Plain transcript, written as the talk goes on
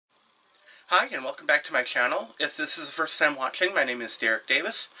Hi and welcome back to my channel. If this is the first time watching, my name is Derek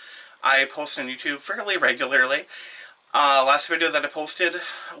Davis. I post on YouTube fairly regularly. Last video that I posted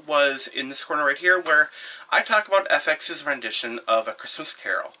was in this corner right here where I talk about FX's rendition of A Christmas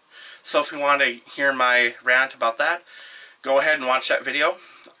Carol. So if you want to hear my rant about that, go ahead and watch that video.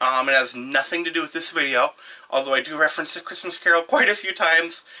 It has nothing to do with this video, although I do reference A Christmas Carol quite a few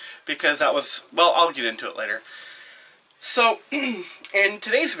times because that was, well, I'll get into it later. So, in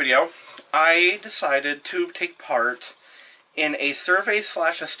today's video, I decided to take part in a survey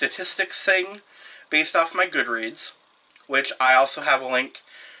slash a statistics thing based off my Goodreads, which I also have a link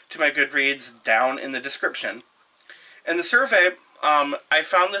to my Goodreads down in the description. And the survey, I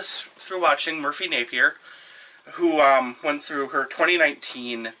found this through watching Murphy Napier, who went through her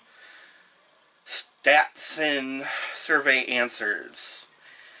 2019 stats and survey answers.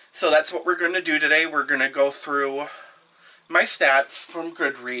 So that's what we're going to do today. We're going to go through my stats from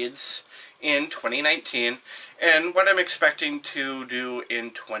Goodreads in 2019 and what I'm expecting to do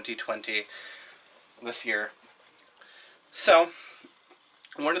in 2020 this year. So,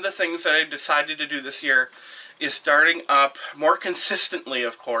 one of the things that I decided to do this year is starting up more consistently,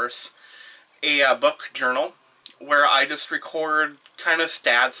 of course, a book journal where I just record kind of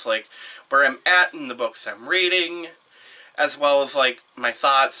stats like where I'm at in the books I'm reading, as well as like my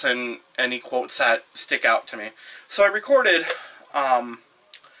thoughts and any quotes that stick out to me. So I recorded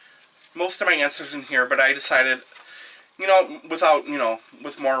most of my answers in here, but I decided,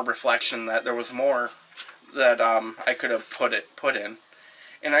 with more reflection, that there was more that I could have put in.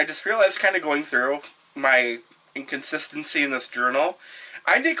 And I just realized, kind of going through my inconsistency in this journal,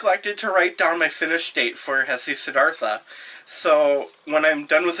 I neglected to write down my finish date for Hesse Siddhartha. So when I'm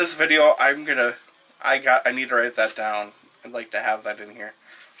done with this video, I need to write that down. I'd like to have that in here.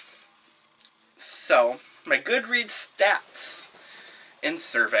 So, my Goodreads stats and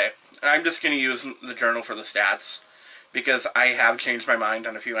survey. I'm just going to use the journal for the stats because I have changed my mind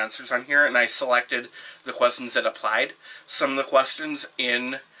on a few answers on here and I selected the questions that applied. Some of the questions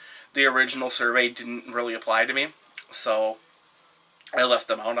in the original survey didn't really apply to me, so I left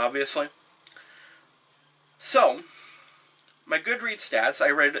them out, obviously. So, my Goodreads stats, I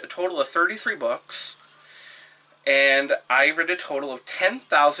read a total of 33 books, and I read a total of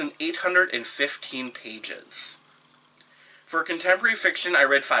 10,815 pages. For contemporary fiction, I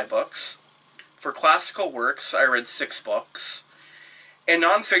read 5 books. For classical works, I read 6 books. And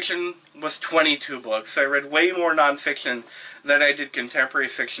nonfiction was 22 books. I read way more nonfiction than I did contemporary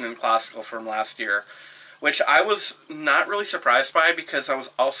fiction and classical from last year, which I was not really surprised by because I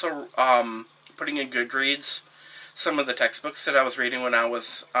was also putting in Goodreads some of the textbooks that I was reading when I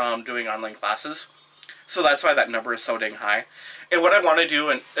was doing online classes. So that's why that number is so dang high. And what I want to do,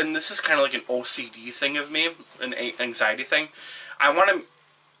 and this is kind of like an OCD thing of me, an anxiety thing, I want to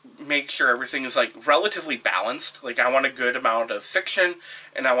make sure everything is like relatively balanced. Like I want a good amount of fiction,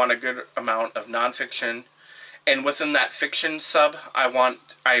 and I want a good amount of nonfiction. And within that fiction sub,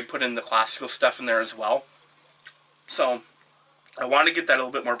 I put in the classical stuff in there as well. So I want to get that a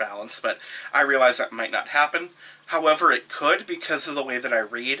little bit more balanced, but I realize that might not happen. However, it could because of the way that I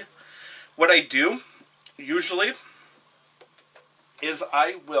read. What I do usually is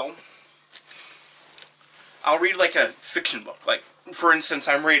I'll read like a fiction book. Like, for instance,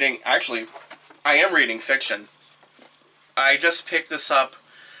 I am reading fiction. I just picked this up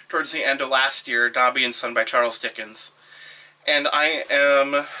towards the end of last year, Dombey and Son by Charles Dickens. And I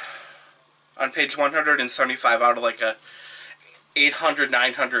am on page 175 out of like a 800,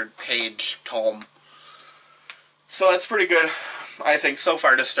 900 page tome. So that's pretty good, I think, so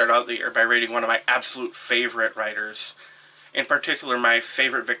far to start out the year by reading one of my absolute favorite writers. In particular, my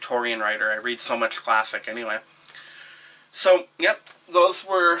favorite Victorian writer. I read so much classic anyway. So, yep, those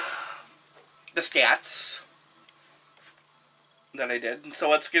were the stats that I did. So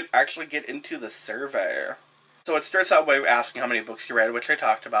let's actually get into the survey. So it starts out by asking how many books you read, which I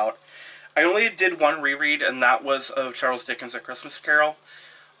talked about. I only did one reread, and that was of Charles Dickens' A Christmas Carol.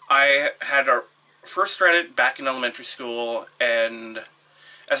 I had first read it back in elementary school, and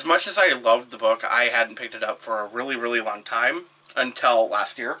as much as I loved the book, I hadn't picked it up for a really, really long time until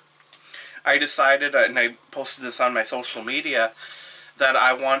last year. I decided, and I posted this on my social media, that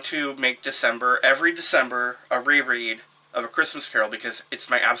I want to make every December, a reread of A Christmas Carol because it's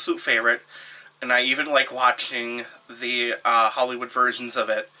my absolute favorite, and I even like watching the Hollywood versions of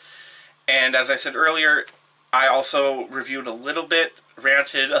it. And as I said earlier, I also reviewed a little bit,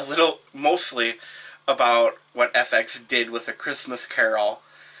 ranted a little, mostly, about what FX did with A Christmas Carol.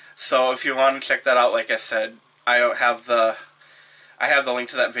 So if you want to check that out, like I said, I have the link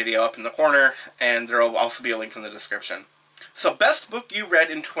to that video up in the corner, and there will also be a link in the description. So, best book you read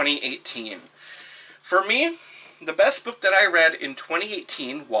in 2018. For me, the best book that I read in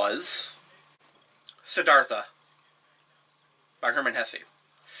 2018 was Siddhartha by Hermann Hesse.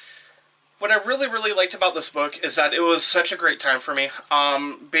 What I really, really liked about this book is that it was such a great time for me.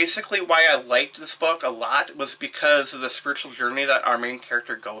 Basically, why I liked this book a lot was because of the spiritual journey that our main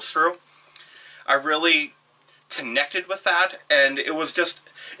character goes through. I really connected with that, and it's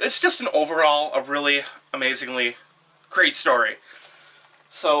just an overall, a really amazingly great story.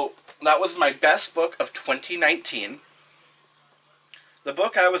 So, that was my best book of 2019. The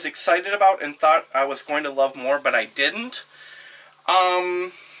book I was excited about and thought I was going to love more, but I didn't.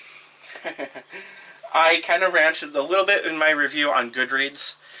 I kind of ranted a little bit in my review on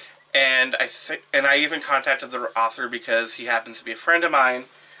Goodreads, and I even contacted the author because he happens to be a friend of mine.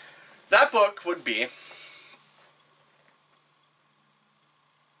 That book would be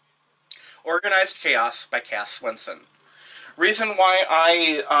Organized Chaos by Cass Swenson. Reason why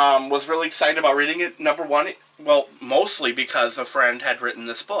I was really excited about reading it, number one, well, mostly because a friend had written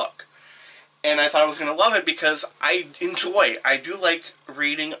this book. And I thought I was going to love it because I do like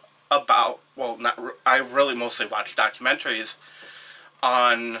reading about, well, I really mostly watch documentaries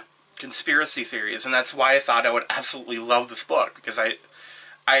on conspiracy theories, and that's why I thought I would absolutely love this book, because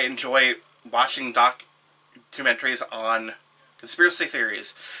I enjoy watching documentaries on conspiracy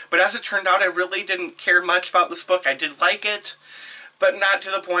theories. But as it turned out, I really didn't care much about this book. I did like it, but not to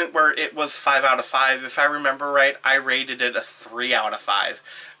the point where it was 5 out of 5. If I remember right, I rated it a 3 out of 5,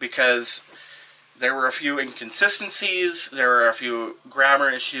 because there were a few inconsistencies, there were a few grammar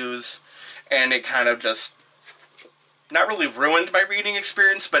issues, and it kind of just not really ruined my reading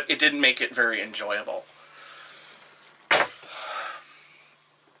experience, but it didn't make it very enjoyable.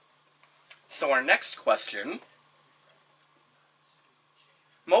 So our next question: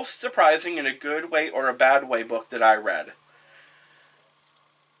 most surprising in a good way or a bad way book that I read?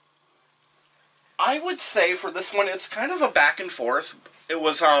 I would say for this one, it's kind of a back and forth. It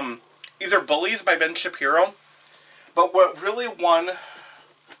was either Bullies by Ben Shapiro, but what really won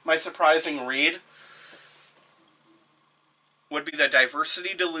my surprising read would be The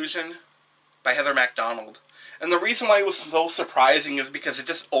Diversity Delusion by Heather MacDonald. And the reason why it was so surprising is because it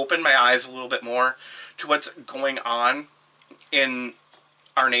just opened my eyes a little bit more to what's going on in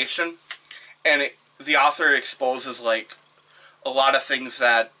our nation. And the author exposes, like, a lot of things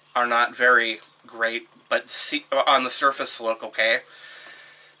that are not very great, but on the surface look okay.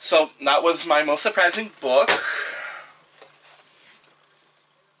 So, that was my most surprising book.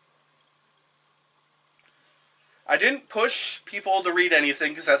 I didn't push people to read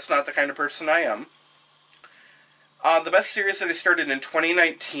anything, because that's not the kind of person I am. The best series that I started in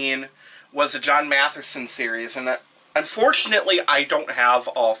 2019 was the John Matheson series, and unfortunately I don't have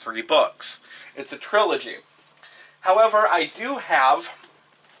all 3 books. It's a trilogy. However, I do have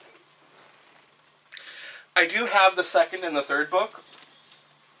the second and the third book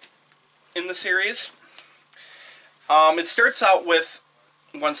in the series. It starts out with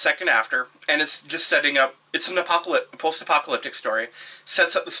 1 second after, and it's just setting up, it's an post-apocalyptic story,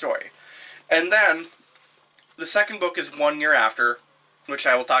 sets up the story. And then, the second book is 1 year after, which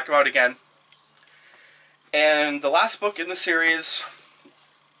I will talk about again. And the last book in the series,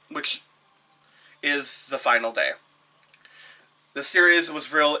 which is The Final Day. The series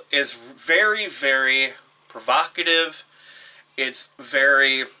is very, very provocative. It's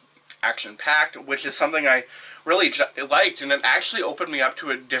very action-packed, which is something I really liked, and it actually opened me up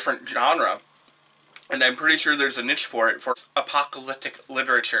to a different genre. And I'm pretty sure there's a niche for it, for apocalyptic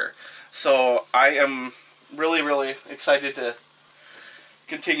literature. So I am really, really excited to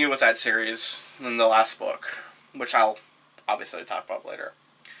continue with that series in the last book, which I'll obviously talk about later.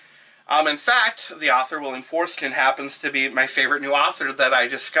 In fact, the author, William Forstchen, happens to be my favorite new author that I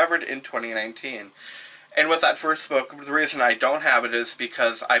discovered in 2019. And with that first book, the reason I don't have it is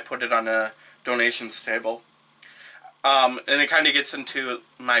because I put it on a donations table. And it kind of gets into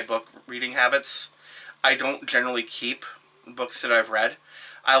my book reading habits. I don't generally keep books that I've read.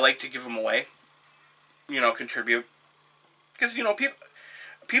 I like to give them away. You know, contribute. Because, you know,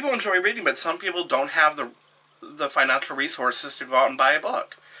 people enjoy reading, but some people don't have the financial resources to go out and buy a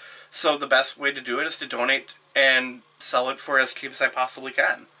book. So the best way to do it is to donate and sell it for as cheap as I possibly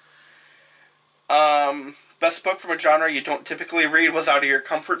can. Best book from a genre you don't typically read was Out of Your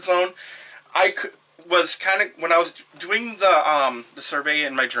Comfort Zone. Was kind of, when I was doing the survey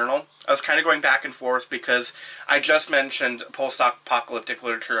in my journal, I was kind of going back and forth because I just mentioned post-apocalyptic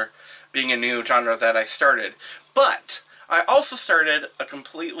literature being a new genre that I started. But I also started a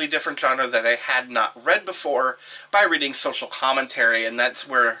completely different genre that I had not read before by reading social commentary, and that's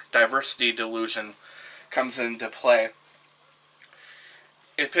where Diversity Delusion comes into play.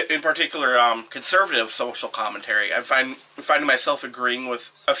 in particular, conservative social commentary. Finding myself agreeing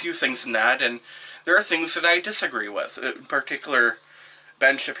with a few things in that, and there are things that I disagree with. In particular,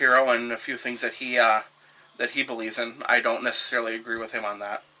 Ben Shapiro and a few things that he believes in. I don't necessarily agree with him on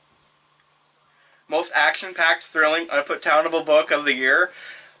that. Most action-packed, thrilling, unput-downable book of the year.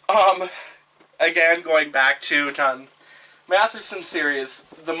 Um, Again, going back to John Matherson's series,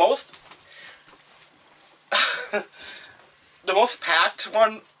 the most the most packed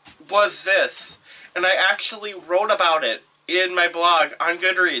one was this, and I actually wrote about it in my blog on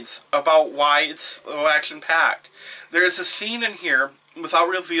Goodreads about why it's so action-packed. There's a scene in here, without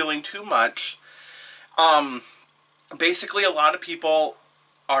revealing too much. Basically, a lot of people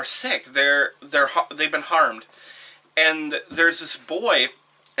are sick. They've been harmed, and there's this boy,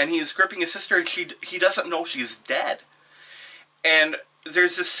 and he's gripping his sister, and he doesn't know she's dead. And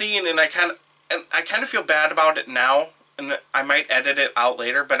there's this scene, and I kind of feel bad about it now, and I might edit it out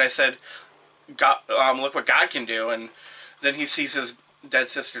later. But I said, God, look what God can do, and then he sees his dead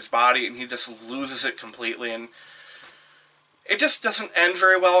sister's body, and he just loses it completely, and it just doesn't end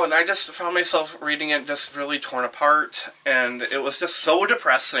very well. And I just found myself reading it just really torn apart, and it was just so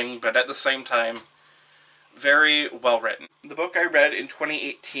depressing, but at the same time, very well written. The book I read in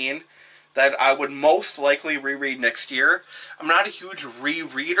 2018 that I would most likely reread next year. I'm not a huge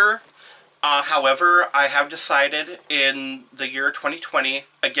rereader. However, I have decided in the year 2020,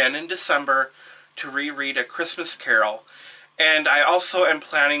 again in December, to reread A Christmas Carol. And I also am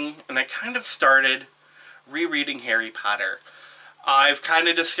planning, and I kind of started, rereading Harry Potter. I've kind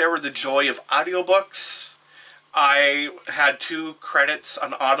of discovered the joy of audiobooks. I had 2 credits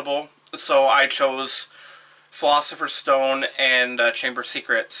on Audible, so I chose Philosopher's Stone and Chamber of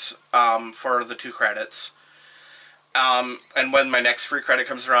Secrets for the 2 credits. And when my next free credit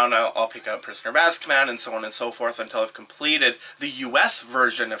comes around, I'll pick up Prisoner of Azkaban and so on and so forth until I've completed the US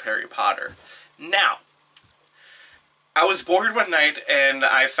version of Harry Potter. Now, I was bored one night and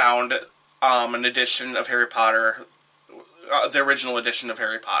I found an edition of Harry Potter, the original edition of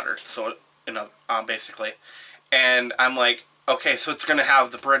Harry Potter, so, basically. And I'm like, okay, so it's going to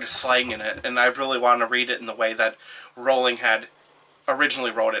have the British slang in it, and I really want to read it in the way that Rowling had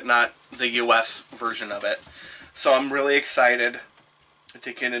originally wrote it, not the US version of it. So I'm really excited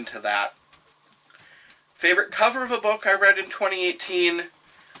to get into that. Favorite cover of a book I read in 2018?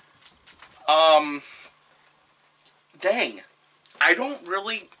 Dang. I don't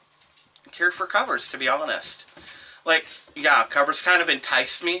really care for covers, to be honest. Like, yeah, covers kind of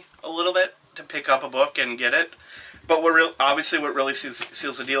enticed me a little bit to pick up a book and get it. But obviously what really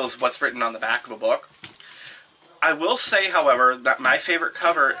seals the deal is what's written on the back of a book. I will say, however, that my favorite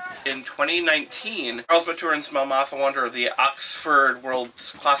cover in 2019, Charles Maturin's Melmoth Wonder, the Oxford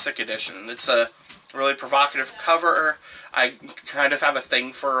World's Classic Edition. It's a really provocative cover. I kind of have a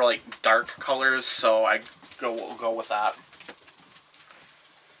thing for like dark colors, so I go with that.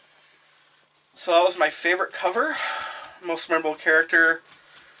 So that was my favorite cover. Most memorable character,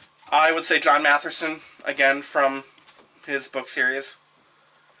 I would say John Matheson, again from his book series.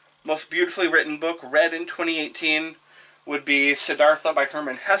 Most beautifully written book read in 2018 would be Siddhartha by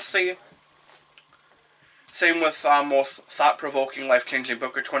Hermann Hesse. Same with most thought-provoking, life-changing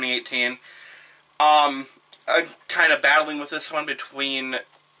book of 2018. I'm kind of battling with this one between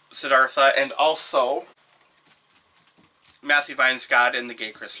Siddhartha and also Matthew Vine's God and the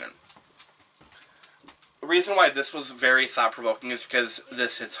Gay Christian. The reason why this was very thought-provoking is because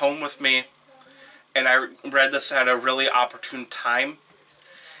this hits home with me, and I read this at a really opportune time,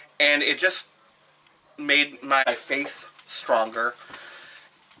 and it just made my faith stronger.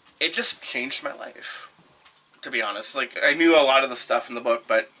 It just changed my life, to be honest. Like, I knew a lot of the stuff in the book,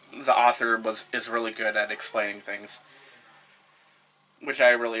 but the author is really good at explaining things, which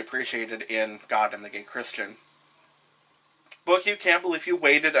I really appreciated in God and the Gay Christian. Book you can't believe you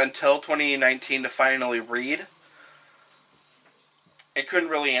waited until 2019 to finally read. I couldn't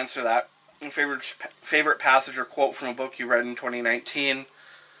really answer that. Favorite passage or quote from a book you read in 2019?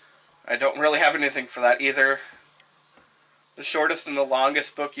 I don't really have anything for that either. The shortest and the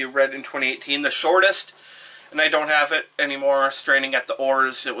longest book you read in 2018. The shortest, and I don't have it anymore, Straining at the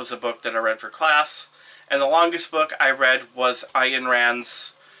Oars. It was a book that I read for class. And the longest book I read was Ayn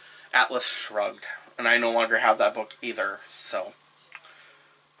Rand's Atlas Shrugged. And I no longer have that book either. So,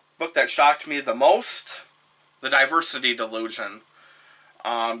 book that shocked me the most, The Diversity Delusion.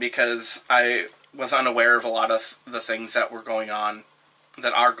 Because I was unaware of a lot of the things that are going on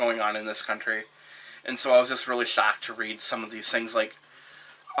in this country. And so I was just really shocked to read some of these things. Like,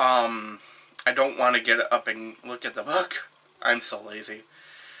 I don't want to get up and look at the book. I'm so lazy.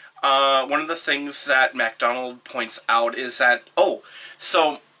 One of the things that MacDonald points out is that, oh,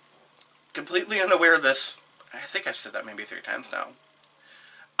 so completely unaware of this, I think I've said that maybe 3 times now,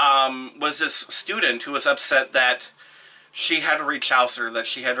 was this student who was upset that she had to read Chaucer, that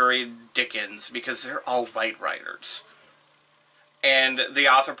she had to read Dickens, because they're all white writers. And the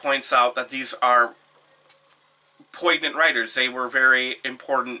author points out that these are poignant writers. They were very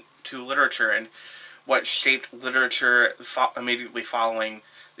important to literature and what shaped literature immediately following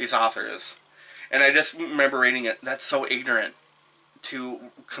these authors. And I just remember reading it. That's so ignorant to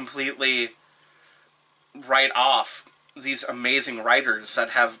completely write off these amazing writers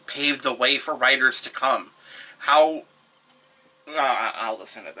that have paved the way for writers to come. How... I'll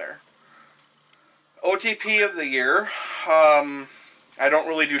listen to there. OTP of the year. I don't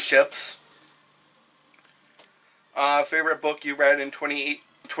really do ships. Favorite book you read in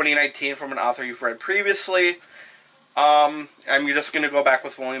 2019 from an author you've read previously. I'm just going to go back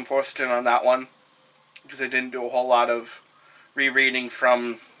with William Forster on that one, because I didn't do a whole lot of rereading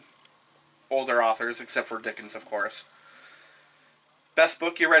from older authors, except for Dickens, of course. Best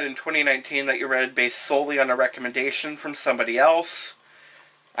book you read in 2019 that you read based solely on a recommendation from somebody else.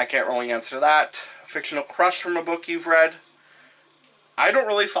 I can't really answer that. Fictional crush from a book you've read. I don't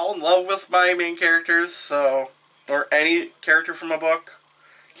really fall in love with my main characters, so... or any character from a book.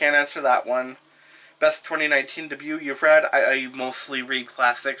 Can't answer that one. Best 2019 debut you've read. I mostly read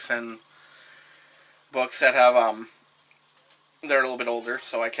classics and books that have, they're a little bit older,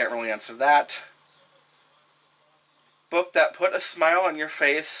 so I can't really answer that. Book that put a smile on your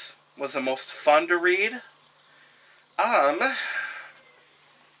face, was the most fun to read. Yeah,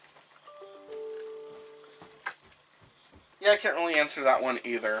 I can't really answer that one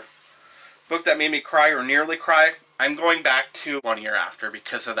either. Book that made me cry or nearly cry. I'm going back to 1 year after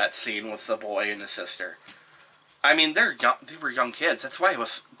because of that scene with the boy and his sister. I mean, they were young kids. That's why I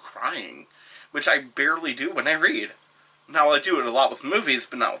was crying, which I barely do when I read. Now, I do it a lot with movies,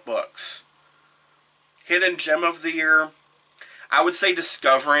 but not with books. Hidden gem of the year. I would say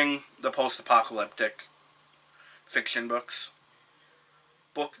discovering the post-apocalyptic fiction books.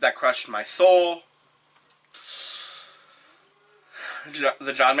 Book that crushed my soul.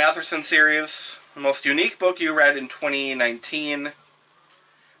 The John Matherson series. The most unique book you read in 2019.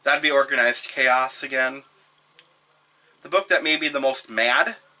 That'd be Organized Chaos again. The book that made me the most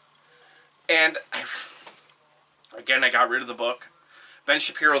mad. And I got rid of the book. Ben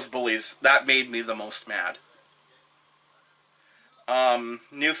Shapiro's Bullies. That made me the most mad.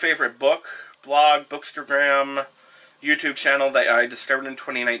 New favorite book, blog, Bookstagram, YouTube channel that I discovered in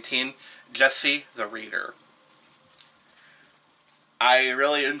 2019. Jesse the Reader. I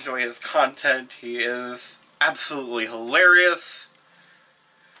really enjoy his content. He is absolutely hilarious.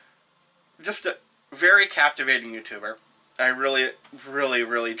 Just a very captivating YouTuber. I really, really,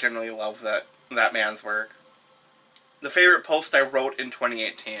 really generally love that man's work. The favorite post I wrote in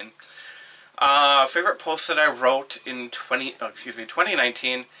 2018. Favorite post that I wrote in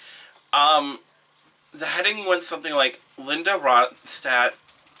 2019. The heading went something like Linda Ronstadt.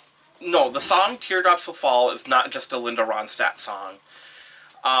 No, the song Teardrops Will Fall is not just a Linda Ronstadt song.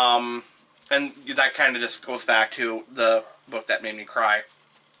 And that kind of just goes back to the book that made me cry.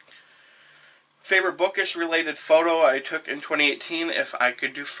 Favorite bookish related photo I took in 2018, if I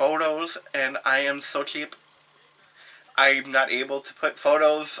could do photos, and I am so cheap. I'm not able to put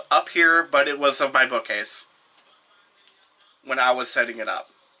photos up here, but it was of my bookcase when I was setting it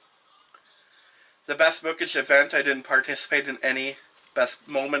up. The best bookish event, I didn't participate in any. Best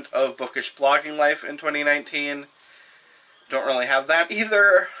moment of bookish blogging life in 2019. Don't really have that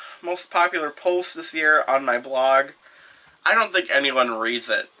either. Most popular post this year on my blog. I don't think anyone reads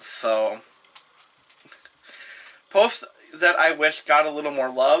it, so... Post that I wish got a little more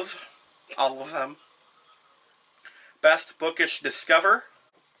love. All of them. Best bookish discover.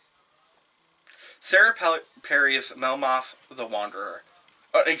 Sarah Perry's Melmoth the Wanderer.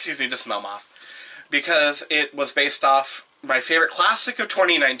 Excuse me, just Melmoth. Because it was based off my favorite classic of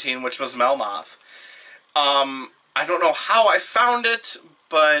 2019, which was Melmoth. I don't know how I found it,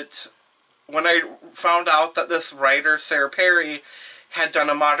 but when I found out that this writer, Sarah Perry, had done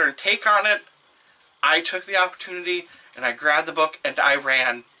a modern take on it, I took the opportunity and I grabbed the book and I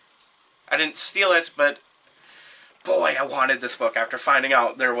ran. I didn't steal it, but boy, I wanted this book after finding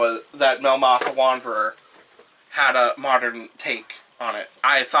out there was that Melmoth the Wanderer had a modern take on it.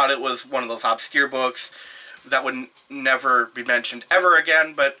 I thought it was one of those obscure books that would never be mentioned ever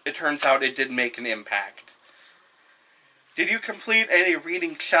again, but it turns out it did make an impact. Did you complete any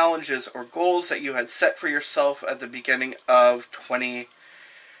reading challenges or goals that you had set for yourself at the beginning of 2020?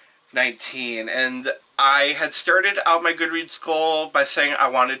 19. And I had started out my Goodreads goal by saying I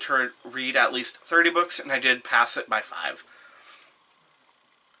wanted to read at least 30 books, and I did pass it by 5.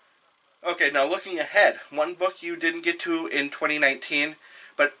 Okay, now looking ahead, one book you didn't get to in 2019,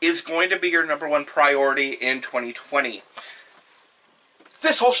 but is going to be your number one priority in 2020.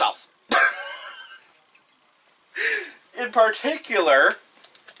 This whole shelf. In particular,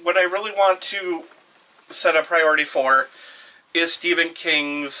 what I really want to set a priority for is Stephen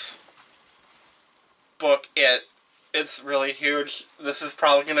King's book, It. It's really huge. This is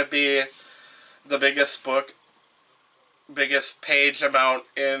probably going to be the biggest book, biggest page amount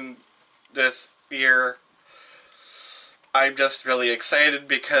in this year. I'm just really excited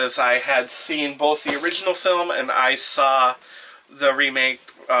because I had seen both the original film and I saw the remake,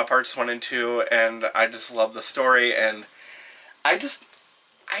 parts 1 and 2, and I just love the story, and I just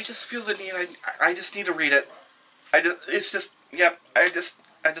feel the need. I just need to read it. It's just, yep. I just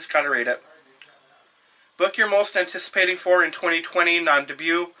gotta read it. Book you're most anticipating for in 2020,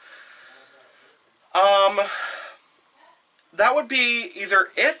 non-debut. That would be either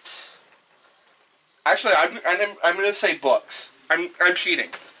It. Actually, I'm gonna say books. I'm cheating.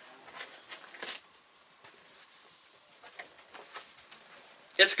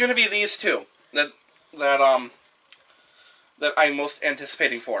 It's gonna be these two that I'm most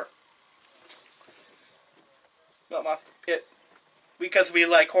anticipating for. It, because we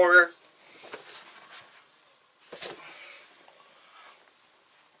like horror.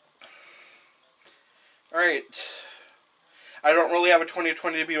 Alright. I don't really have a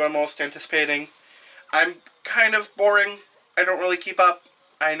 2020 debut I'm most anticipating. I'm kind of boring. I don't really keep up.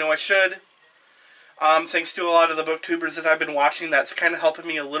 I know I should. Thanks to a lot of the booktubers that I've been watching, that's kind of helping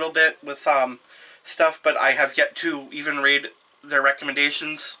me a little bit with stuff, but I have yet to even read their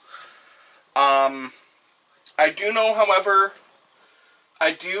recommendations. I do know, however,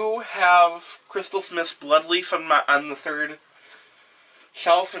 I do have Crystal Smith's Bloodleaf on the third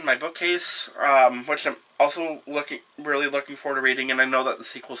shelf in my bookcase, which I'm also really looking forward to reading, and I know that the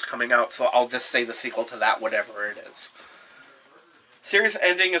sequel's coming out, so I'll just say the sequel to that, whatever it is. Series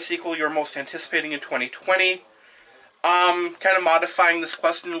ending, a sequel you're most anticipating in 2020. Kind of modifying this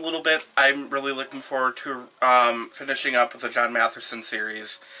question a little bit. I'm really looking forward to finishing up with the John Matheson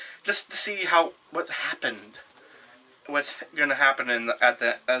series, just to see what happened, what's going to happen at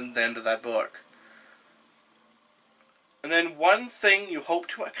the end of that book. And then one thing you hope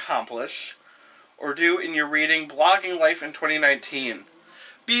to accomplish or do in your reading, blogging life in 2019.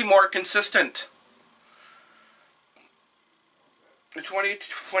 Be more consistent. The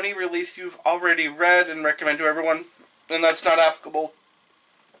 2020 release you've already read and recommend to everyone, and that's not applicable.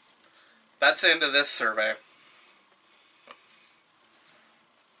 That's the end of this survey.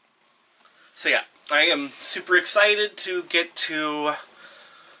 So yeah, I am super excited to get to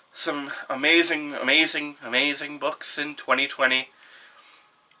some amazing books in 2020.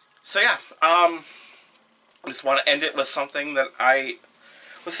 So yeah, I just want to end it with something that I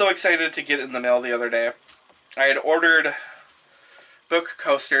was so excited to get in the mail the other day. I had ordered book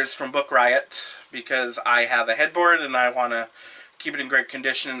coasters from Book Riot because I have a headboard and I want to keep it in great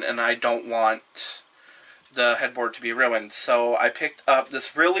condition and I don't want the headboard to be ruined. So I picked up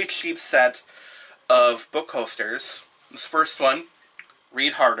this really cheap set of book coasters. This first one,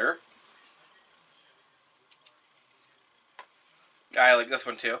 Read Harder. I like this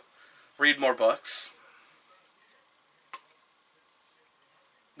one too. Read More Books.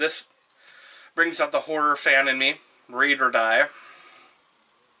 This brings out the horror fan in me. Read or Die.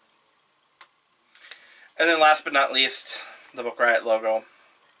 And then last but not least, the Book Riot logo.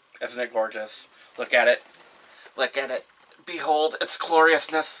 Isn't it gorgeous? Look at it. Look at it. Behold its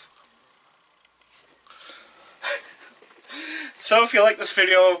gloriousness. So if you like this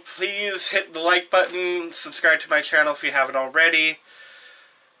video, please hit the like button. Subscribe to my channel if you haven't already.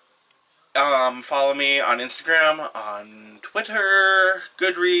 Follow me on Instagram, on Twitter,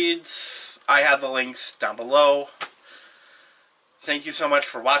 Goodreads. I have the links down below. Thank you so much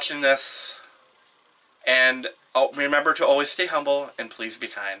for watching this. And remember to always stay humble and please be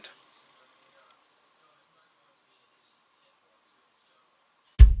kind.